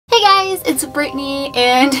guys, it's Brittany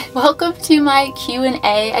and welcome to my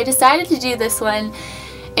Q&A. I decided to do this one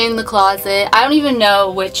in the closet. I don't even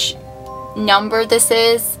know which number this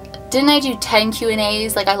is. Didn't I do 10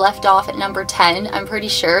 Q&As? Like I left off at number 10, I'm pretty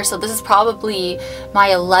sure. So this is probably my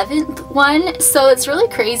 11th one. So it's really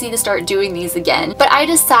crazy to start doing these again. But I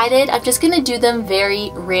decided I'm just gonna do them very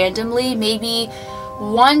randomly, maybe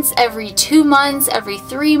once every 2 months, every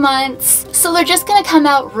 3 months. So they're just gonna come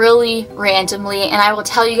out really randomly and I will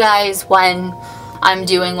tell you guys when I'm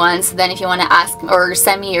doing one. So then if you want to ask or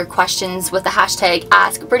send me your questions with the hashtag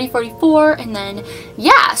AskBrittney44, and then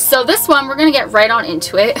yeah, so this one we're gonna get right on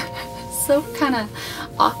into it. So kind of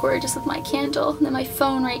awkward just with my candle and then my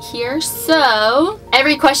phone right here. So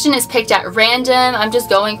every question is picked at random. I'm just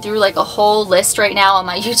going through like a whole list right now on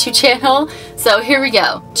my YouTube channel. So here we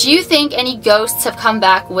go. Do you think any ghosts have come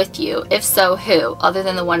back with you? If so, who? Other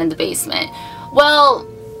than the one in the basement. Well,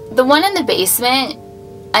 the one in the basement,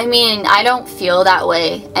 I mean, I don't feel that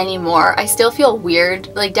way anymore. I still feel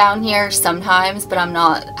weird like down here sometimes, but I'm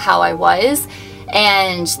not how I was.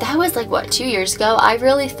 And that was like, what, 2 years ago? I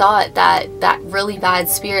really thought that that really bad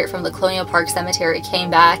spirit from the Colonial Park Cemetery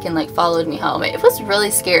came back and like followed me home. It was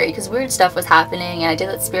really scary because weird stuff was happening and I did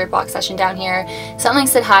that spirit box session down here. Something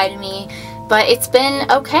said hi to me, but it's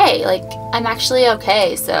been okay. Like, I'm actually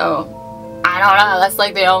okay, so I don't know, that's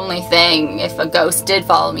like the only thing if a ghost did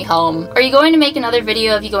follow me home. Are you going to make another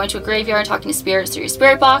video of you going to a graveyard talking to spirits through your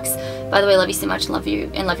spirit box? By the way, I love you so much and love your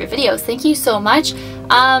videos. Thank you so much.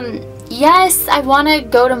 Yes, I want to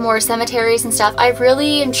go to more cemeteries and stuff. I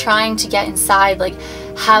really am trying to get inside like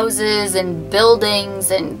houses and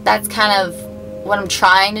buildings, and that's kind of what I'm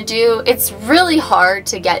trying to do. It's really hard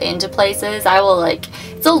to get into places.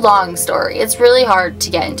 It's a long story. It's really hard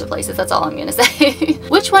to get into places, that's all I'm gonna say.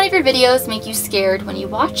 Which one of your videos make you scared when you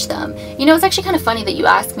watch them? You know, it's actually kind of funny that you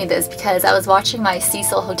asked me this because I was watching my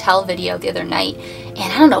Cecil Hotel video the other night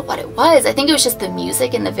and I don't know what it was. I think it was just the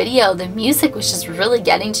music in the video. The music was just really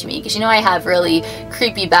getting to me because, you know, I have really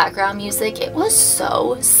creepy background music. It was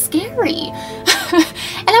so scary.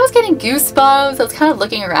 And I was getting goosebumps. I was kind of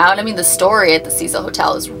looking around. I mean, the story at the Cecil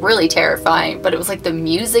Hotel is really terrifying, but it was like the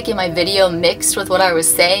music in my video mixed with what I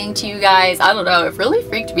was saying to you guys. I don't know, it really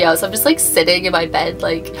freaked me out. So I'm just like sitting in my bed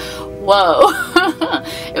like, whoa.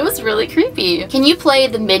 It was really creepy. Can you play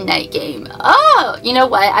the midnight game? Oh, you know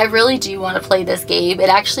what? I really do want to play this game. It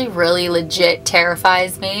actually really legit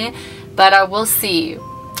terrifies me, but we'll see.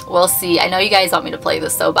 We'll see. I know you guys want me to play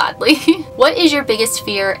this so badly. What is your biggest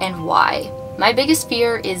fear and why? My biggest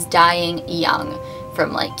fear is dying young.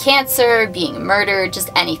 From like cancer, being murdered, just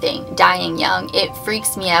anything. Dying young. It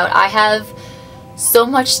freaks me out. I have so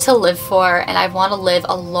much to live for and I want to live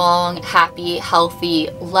a long, happy, healthy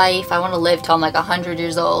life. I want to live till I'm like 100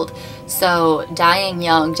 years old. So dying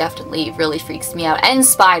young definitely really freaks me out. And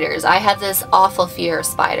spiders. I have this awful fear of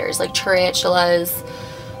spiders, like tarantulas.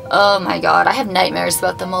 Oh my god, I have nightmares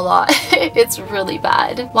about them a lot. It's really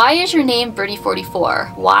bad. Why is your name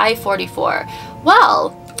Brittney44? Why 44?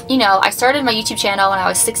 Well, you know, I started my YouTube channel when I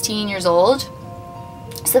was 16 years old.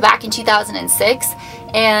 So back in 2006.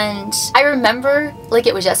 And I remember, like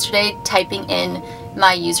it was yesterday, typing in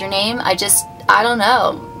my username. I don't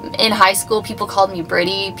know. In high school, people called me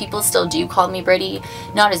Britty. People still do call me Britty.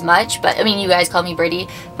 Not as much, but I mean, you guys call me Britty.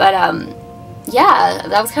 But, yeah,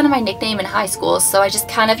 that was kind of my nickname in high school. So I just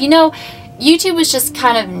kind of, you know, YouTube was just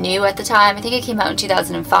kind of new at the time. I think it came out in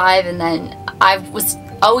 2005, and then I was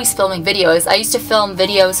always filming videos. I used to film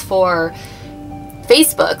videos for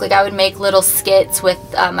Facebook. Like I would make little skits with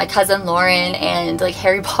my cousin Lauren and like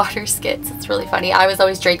Harry Potter skits. It's really funny. I was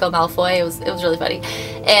always Draco Malfoy. It was really funny.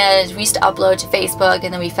 And we used to upload to Facebook,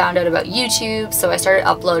 and then we found out about YouTube, so I started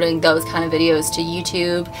uploading those kind of videos to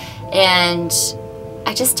YouTube. And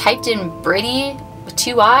I just typed in Britty with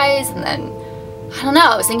 2 I's, and then I don't know,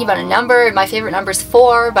 I was thinking about a number. My favorite number is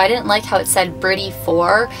 4, but I didn't like how it said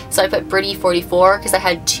Brittney4, so I put Brittney44 because I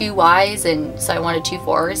had 2 Y's, and so I wanted 2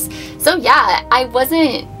 4's. So yeah,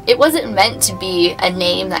 it wasn't meant to be a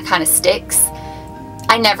name that kind of sticks.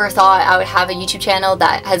 I never thought I would have a YouTube channel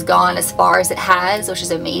that has gone as far as it has, which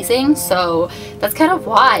is amazing. So that's kind of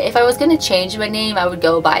why. If I was going to change my name, I would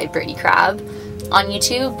go by Brittney Crab on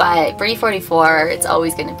YouTube, but Brittney44, it's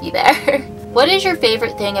always going to be there. What is your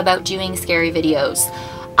favorite thing about doing scary videos?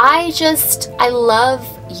 I love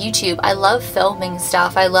YouTube. I love filming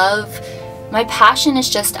stuff. My passion is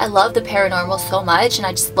just, I love the paranormal so much, and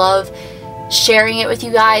I just love sharing it with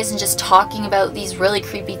you guys and just talking about these really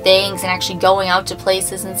creepy things and actually going out to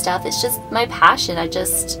places and stuff. It's just my passion.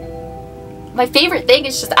 My favorite thing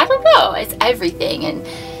is just, I don't know, it's everything, and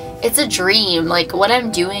it's a dream. Like what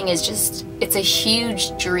I'm doing is just, it's a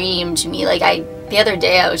huge dream to me. Like the other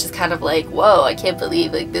day I was just kind of like, whoa, I can't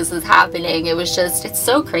believe like this is happening. It was just, it's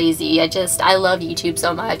so crazy. I love YouTube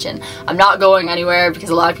so much, and I'm not going anywhere because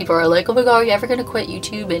a lot of people are like, oh my god, are you ever gonna quit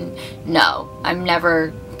YouTube? And no, I'm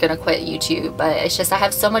never gonna quit YouTube, but it's just I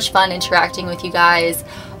have so much fun interacting with you guys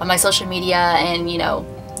on my social media and, you know,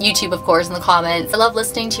 YouTube of course in the comments. I love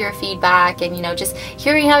listening to your feedback and, you know, just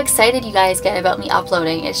hearing how excited you guys get about me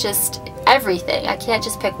uploading. It's just everything. I can't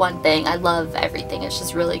just pick one thing. I love everything. It's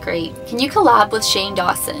just really great. Can you collab with Shane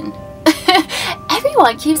Dawson?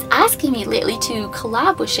 Everyone keeps asking me lately to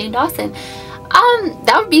collab with Shane Dawson.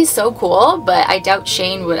 That would be so cool, but I doubt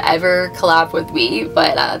Shane would ever collab with me,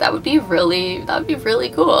 but that would be really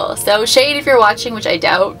cool. So Shane, if you're watching, which I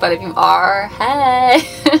doubt, but if you are, hey!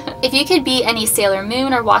 If you could be any Sailor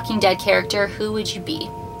Moon or Walking Dead character, who would you be?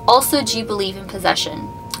 Also, do you believe in possession?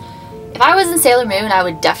 If I was in Sailor Moon, I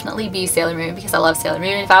would definitely be Sailor Moon because I love Sailor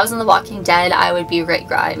Moon. If I was in The Walking Dead, I would be Ray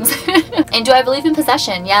Grimes. And do I believe in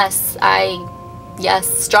possession? Yes, Yes,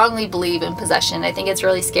 strongly believe in possession. I think it's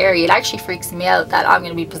really scary. It actually freaks me out that I'm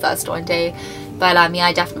going to be possessed one day. But yeah,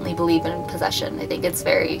 I definitely believe in possession. I think it's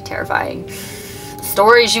very terrifying.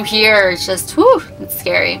 Stories you hear, it's just, whew, it's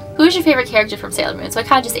scary. Who's your favorite character from Sailor Moon? So I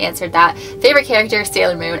kind of just answered that. Favorite character,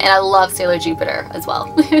 Sailor Moon, and I love Sailor Jupiter as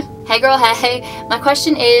well. Hey girl, hey. My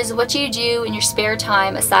question is, what do you do in your spare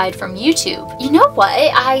time aside from YouTube? You know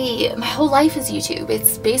what? My whole life is YouTube.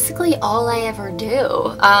 It's basically all I ever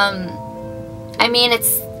do. I mean,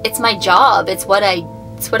 it's my job. It's what I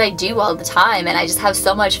do all the time, and I just have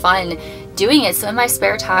so much fun doing it. So in my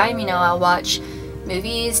spare time, you know, I'll watch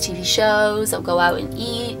movies, TV shows, I'll go out and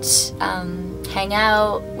eat, hang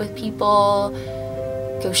out with people,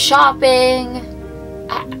 go shopping.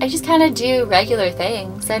 I just kind of do regular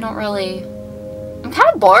things. I'm kind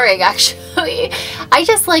of boring actually. I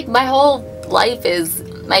just like, my whole life is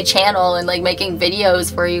my channel and like making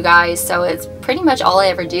videos for you guys, so it's pretty much all I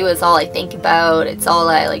ever do. Is all I think about. It's all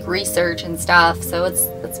I like research and stuff, so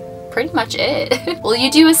that's pretty much it. Will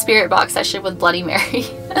you do a spirit box session with Bloody Mary?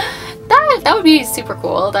 That would be super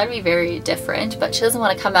cool. That'd be very different, but she doesn't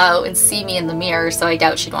want to come out and see me in the mirror, so I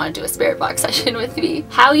doubt she'd want to do a spirit box session with me.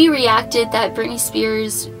 How you reacted that Britney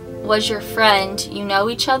Spears was your friend? You know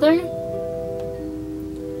each other?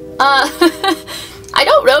 I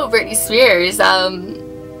don't know Britney Spears.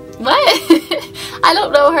 What? I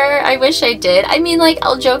don't know her. I wish I did. I mean, like,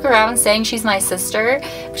 I'll joke around saying she's my sister,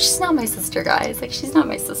 but she's not my sister, guys. Like, she's not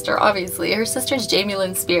my sister, obviously. Her sister's Jamie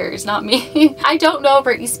Lynn Spears, not me. I don't know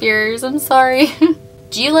Britney Spears. I'm sorry.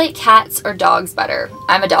 Do you like cats or dogs better?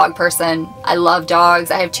 I'm a dog person. I love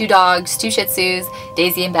dogs. I have 2 dogs, 2 Shih Tzus,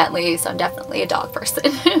 Daisy and Bentley, so I'm definitely a dog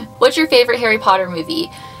person. What's your favorite Harry Potter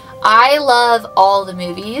movie? I love all the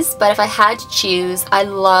movies, but if I had to choose, I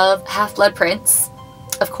love Half-Blood Prince,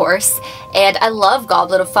 of course, and I love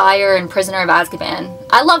Goblet of Fire and Prisoner of Azkaban.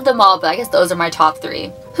 I love them all, but I guess those are my top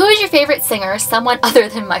 3. Who is your favorite singer? Someone other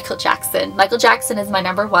than Michael Jackson. Michael Jackson is my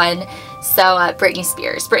number 1, so Britney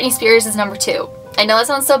Spears. Britney Spears is number 2. I know that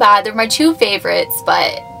sounds so bad. They're my 2 favorites,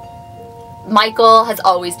 but Michael has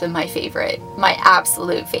always been my favorite. My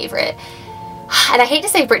absolute favorite. And I hate to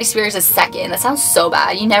say Britney Spears is second. That sounds so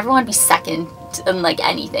bad. You never want to be second in like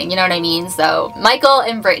anything, you know what I mean? So Michael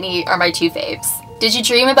and Britney are my 2 faves. Did you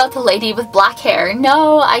dream about the lady with black hair?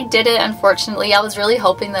 No, I didn't, unfortunately. I was really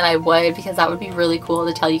hoping that I would, because that would be really cool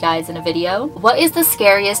to tell you guys in a video. What is the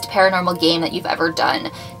scariest paranormal game that you've ever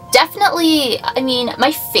done? Definitely, I mean,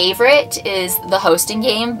 my favorite is the hosting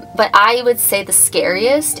game, but I would say the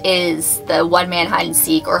scariest is the one-man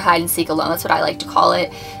hide-and-seek, or hide-and-seek alone. That's what I like to call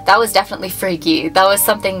it. That was definitely freaky. That was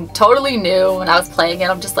something totally new when I was playing it.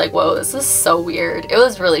 I'm just like, whoa, this is so weird. It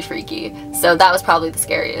was really freaky. So that was probably the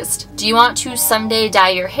scariest. Do you want to someday dye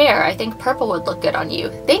your hair? I think purple would look good on you.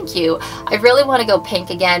 Thank you. I really want to go pink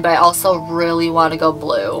again, but I also really want to go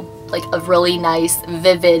blue. Like a really nice,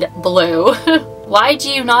 vivid blue. Why do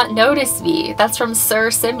you not notice me? That's from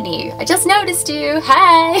Sir Simney. I just noticed you.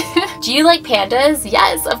 Hey! Do you like pandas?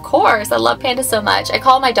 Yes, of course. I love pandas so much. I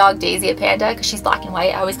call my dog Daisy a panda because she's black and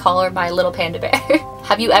white. I always call her my little panda bear.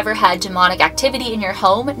 Have you ever had demonic activity in your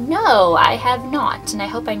home? No, I have not, and I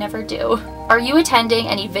hope I never do. Are you attending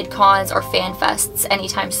any VidCons or fan fests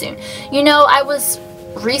anytime soon? You know,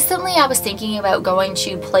 recently I was thinking about going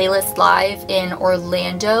to Playlist Live in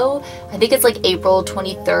Orlando. I think it's like April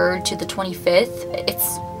 23rd to the 25th.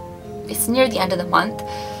 It's near the end of the month.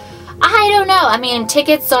 I don't know. I mean,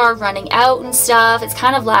 tickets are running out and stuff. It's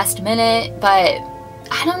kind of last minute, but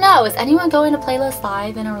I don't know. Is anyone going to Playlist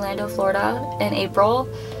Live in Orlando, Florida in April?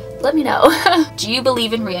 Let me know. Do you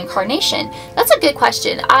believe in reincarnation? That's a good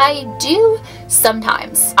question. I do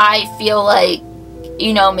sometimes. I feel like,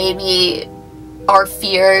 you know, maybe our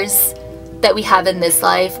fears that we have in this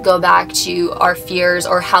life go back to our fears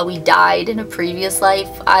or how we died in a previous life.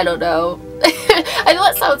 I don't know. I know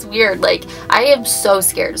that sounds weird. Like, I am so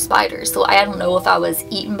scared of spiders, so I don't know if I was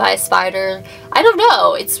eaten by a spider. I don't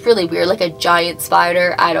know. It's really weird. Like a giant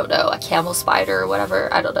spider. I don't know. A camel spider or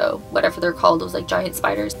whatever. I don't know. Whatever they're called. Those like giant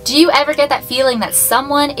spiders. Do you ever get that feeling that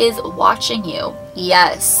someone is watching you?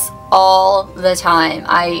 Yes. All the time.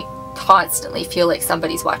 I constantly feel like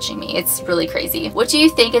somebody's watching me. It's really crazy. What do you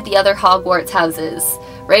think of the other Hogwarts houses?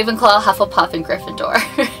 Ravenclaw, Hufflepuff, and Gryffindor.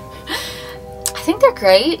 I think they're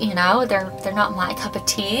great, you know. They're not my cup of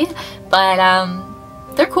tea, but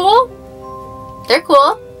they're cool. They're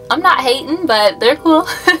cool. I'm not hating, but they're cool.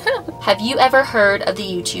 Have you ever heard of the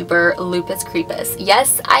YouTuber Lupus Creepus?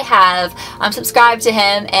 Yes, I have. I'm subscribed to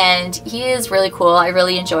him and he is really cool. I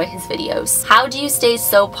really enjoy his videos. How do you stay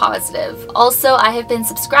so positive? Also, I have been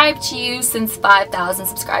subscribed to you since 5,000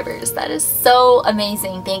 subscribers. That is so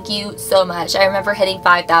amazing. Thank you so much. I remember hitting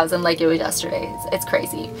 5,000 like it was yesterday. It's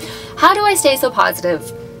crazy. How do I stay so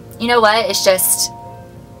positive? You know what? It's just,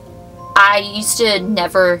 I used to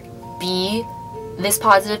never be this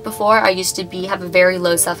positive before. I used to have a very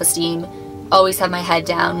low self-esteem, always have my head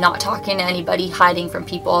down, not talking to anybody, hiding from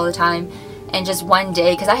people all the time. And just one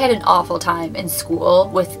day, because I had an awful time in school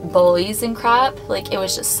with bullies and crap, like it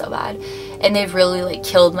was just so bad, and they've really like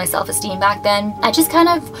killed my self-esteem back then. I just kind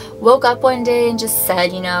of woke up one day and just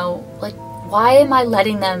said, you know, like, why am I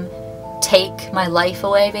letting them take my life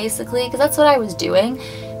away, basically? Because that's what I was doing.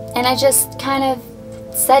 And I just kind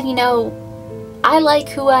of said, you know, I like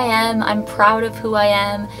who I am. I'm proud of who I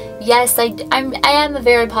am. Yes, I am a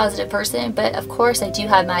very positive person, but of course I do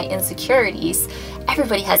have my insecurities.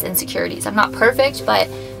 Everybody has insecurities. I'm not perfect, but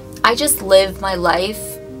I just live my life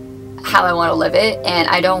how I want to live it, and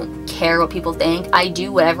I don't care what people think. I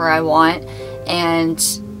do whatever I want, and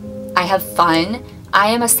I have fun. I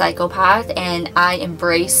am a psychopath, and I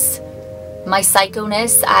embrace my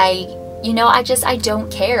psychoness. I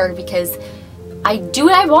don't care, because I do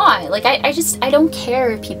what I want. Like, I don't care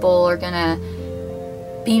if people are gonna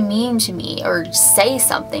be mean to me or say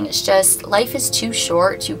something. It's just, life is too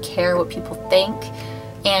short to care what people think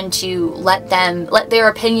and to let their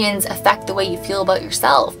opinions affect the way you feel about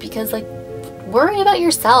yourself. Because, like, worry about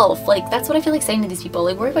yourself. Like, that's what I feel like saying to these people.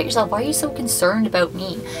 Like, worry about yourself. Why are you so concerned about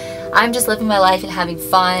me? I'm just living my life and having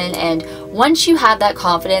fun. And once you have that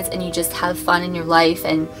confidence and you just have fun in your life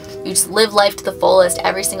and you just live life to the fullest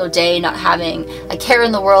every single day, not having a care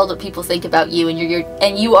in the world what people think about you,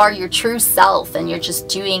 and you are your true self, and you're just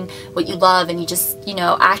doing what you love, and you just, you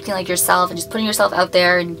know, acting like yourself and just putting yourself out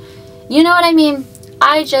there, and you know what I mean?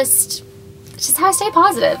 It's just how I stay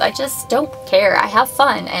positive. I just don't care. I have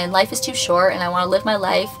fun, and life is too short, and I want to live my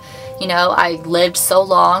life. You know, I lived so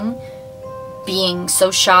long being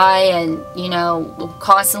so shy and, you know,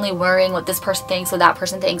 constantly worrying what this person thinks or that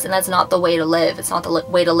person thinks, and that's not the way to live. It's not the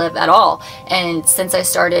way to live at all. And since I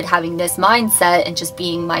started having this mindset and just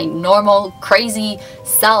being my normal crazy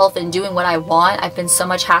self and doing what I want, I've been so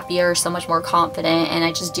much happier, so much more confident, and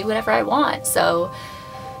I just do whatever I want. So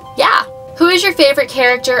yeah. Who is your favorite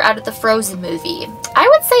character out of the Frozen movie? I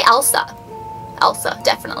would say Elsa. Elsa,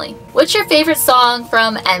 definitely. What's your favorite song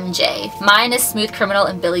from MJ? Mine is Smooth Criminal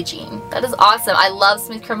and Billie Jean. That is awesome. I love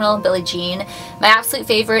Smooth Criminal and Billie Jean. My absolute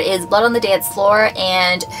favorite is Blood on the Dance Floor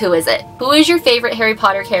and Who Is It? Who is your favorite Harry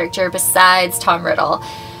Potter character besides Tom Riddle?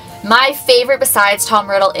 My favorite besides Tom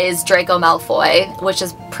Riddle is Draco Malfoy, which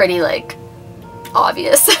is pretty, like,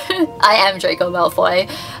 obvious. I am Draco Malfoy.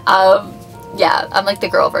 Yeah, I'm like the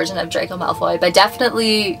girl version of Draco Malfoy, but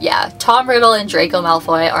definitely, yeah, Tom Riddle and Draco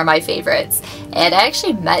Malfoy are my favorites. And I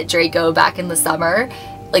actually met Draco back in the summer,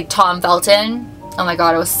 like Tom Felton. Oh my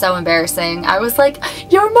god, it was so embarrassing. I was like,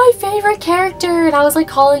 you're my favorite character, and I was like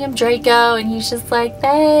calling him Draco, and he's just like,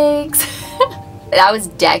 thanks. And I was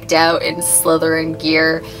decked out in Slytherin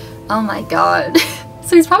gear. Oh my god.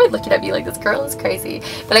 So he's probably looking at me like, this girl is crazy.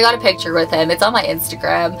 But I got a picture with him. It's on my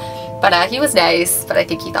Instagram. But he was nice, but I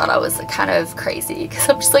think he thought I was kind of crazy because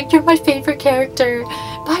I'm just like, you're my favorite character.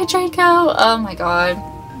 Bye, Draco. Oh my god.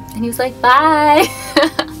 And he was like, bye.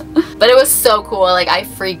 But it was so cool. Like, I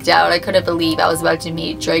freaked out. I couldn't believe I was about to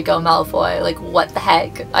meet Draco Malfoy. Like, what the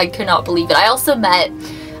heck? I could not believe it. I also met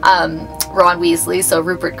Ron Weasley, so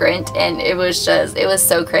Rupert Grint, and it was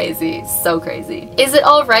so crazy. So crazy. Is it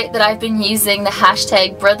alright that I've been using the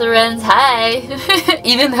hashtag brotherins? Hey!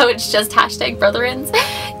 Even though it's just hashtag brotherins?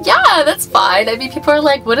 Yeah, that's fine. I mean, people are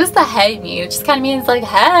like, what does the hey mean? It just kind of means like,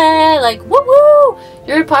 hey, like, woo woo!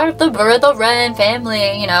 You're part of the Brotherren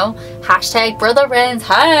family, you know? Hashtag brotherins,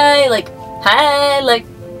 hey! Like,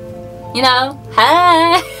 you know,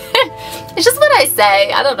 hey! It's just what I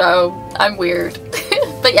say. I don't know. I'm weird.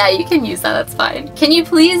 But yeah, you can use that, that's fine. Can you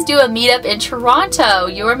please do a meetup in Toronto?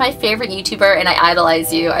 You are my favorite YouTuber and I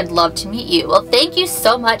idolize you. I'd love to meet you. Well, thank you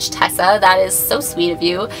so much, Tessa. That is so sweet of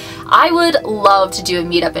you. I would love to do a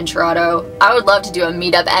meetup in Toronto. I would love to do a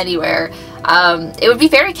meetup anywhere. It would be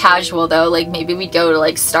very casual though, like maybe we'd go to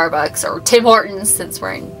like Starbucks or Tim Hortons since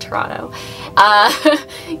we're in Toronto.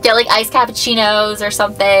 Get like iced cappuccinos or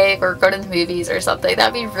something, or go to the movies or something.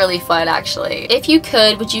 That'd be really fun actually. If you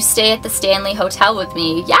could, would you stay at the Stanley Hotel with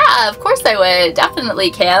me? Yeah, of course I would.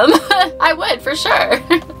 Definitely, Cam. I would, for sure.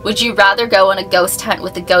 Would you rather go on a ghost hunt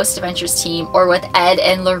with the Ghost Adventures team or with Ed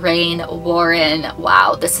and Lorraine Warren?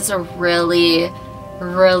 Wow, this is a really,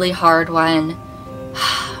 really hard one.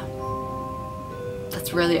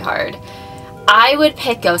 That's really hard. I would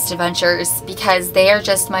pick Ghost Adventures because they are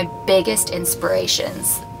just my biggest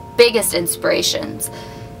inspirations.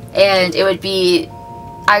 And it would be,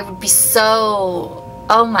 I would be so,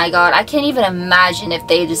 oh my god, I can't even imagine if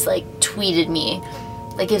they just like tweeted me.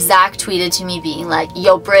 Like if Zach tweeted to me being like,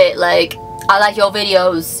 yo Britt, like, I like your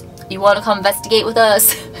videos. You want to come investigate with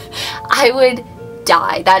us? I would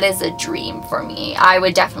die. That is a dream for me. I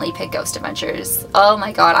would definitely pick Ghost Adventures. Oh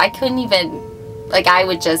my god, I couldn't even, like I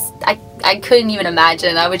would just, I couldn't even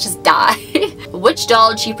imagine. I would just die. Which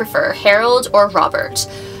doll do you prefer, Harold or Robert?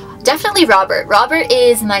 Definitely Robert. Robert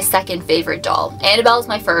is my second favorite doll. Annabelle's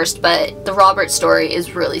my first, but the Robert story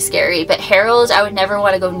is really scary. But Harold, I would never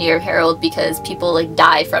want to go near Harold because people like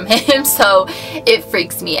die from him, so it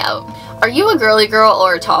freaks me out. Are you a girly girl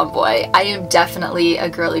or a tomboy? I am definitely a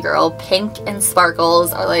girly girl. Pink and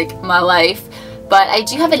sparkles are like my life. But I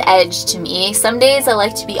do have an edge to me. Some days I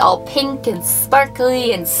like to be all pink and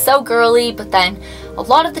sparkly and so girly, but then a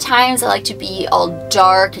lot of the times I like to be all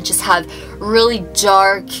dark and just have really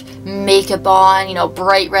dark makeup on, you know,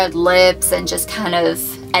 bright red lips and just kind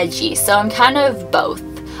of edgy. So I'm kind of both.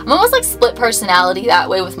 I'm almost like split personality that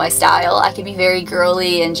way with my style. I can be very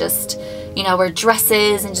girly and just, you know, wear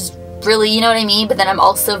dresses and just really, you know what I mean? But then I'm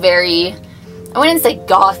also very, I wouldn't say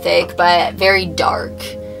gothic, but very dark.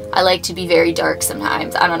 I like to be very dark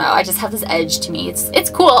sometimes. I don't know. I just have this edge to me. It's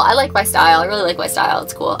cool. I like my style. I really like my style.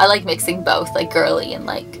 It's cool. I like mixing both, like girly and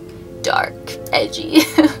like dark, edgy.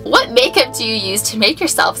 What makeup do you use to make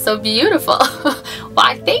yourself so beautiful?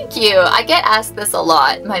 Why, thank you. I get asked this a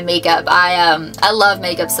lot, my makeup. I love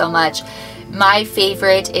makeup so much. My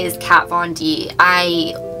favorite is Kat Von D.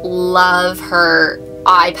 I love her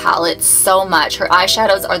eye palette so much. Her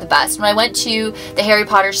eyeshadows are the best. When I went to the Harry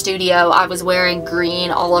Potter studio, I was wearing green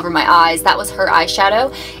all over my eyes. That was her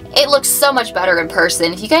eyeshadow. It looks so much better in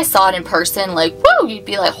person. If you guys saw it in person, like, whoa, you'd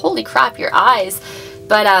be like, holy crap, your eyes.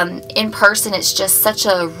 But in person, it's just such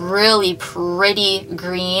a really pretty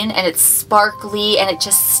green, and it's sparkly, and it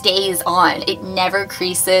just stays on. It never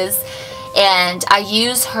creases. And I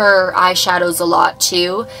use her eyeshadows a lot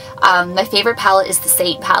too. My favorite palette is the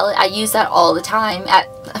Saint palette. I use that all the time.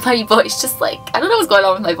 My voice just like, I don't know what's going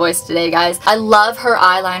on with my voice today, guys. I love her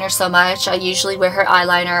eyeliner so much. I usually wear her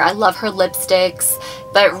eyeliner. I love her lipsticks.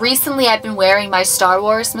 But recently I've been wearing my Star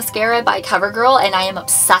Wars mascara by CoverGirl, and I am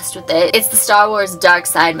obsessed with it. It's the Star Wars Dark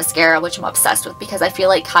Side mascara, which I'm obsessed with because I feel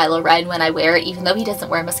like Kylo Ren when I wear it, even though he doesn't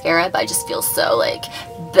wear mascara, but I just feel so like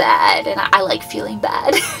bad, and I like feeling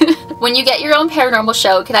bad. When you get your own paranormal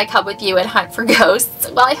show, can I come with you and hunt for ghosts?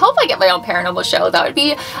 Well, I hope I get my own paranormal show. That would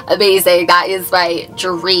be amazing. That is my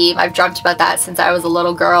dream. I've dreamt about that since I was a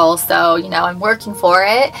little girl, so you know, I'm working for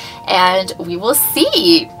it, and we will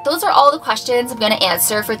see. Those are all the questions I'm going to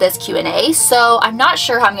answer for this Q&A, so I'm not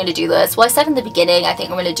sure how I'm going to do this. Well, I said in the beginning, I think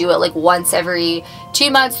I'm going to do it like once every 2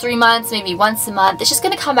 months, 3 months, maybe once a month. It's just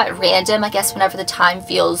going to come at random, I guess, whenever the time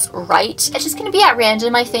feels right. It's just going to be at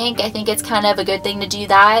random, I think. I think it's kind of a good thing to do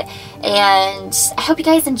that, and I hope you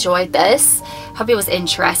guys enjoyed this. Hope it was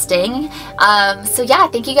interesting. So yeah,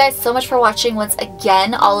 thank you guys so much for watching. Once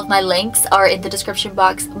again, all of my links are in the description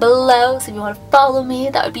box below, so if you want to follow me,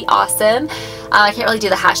 that would be awesome. I can't really do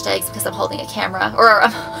the hashtags because I'm holding a camera, or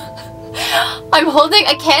I'm holding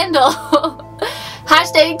a candle.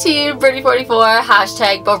 Hashtag Team Brittney44,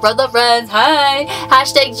 hashtag Brother Friends, hi,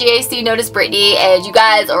 hashtag GAC Notice Brittney, and you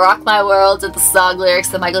guys rock my world with the song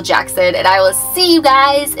lyrics of Michael Jackson, and I will see you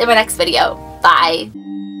guys in my next video. Bye.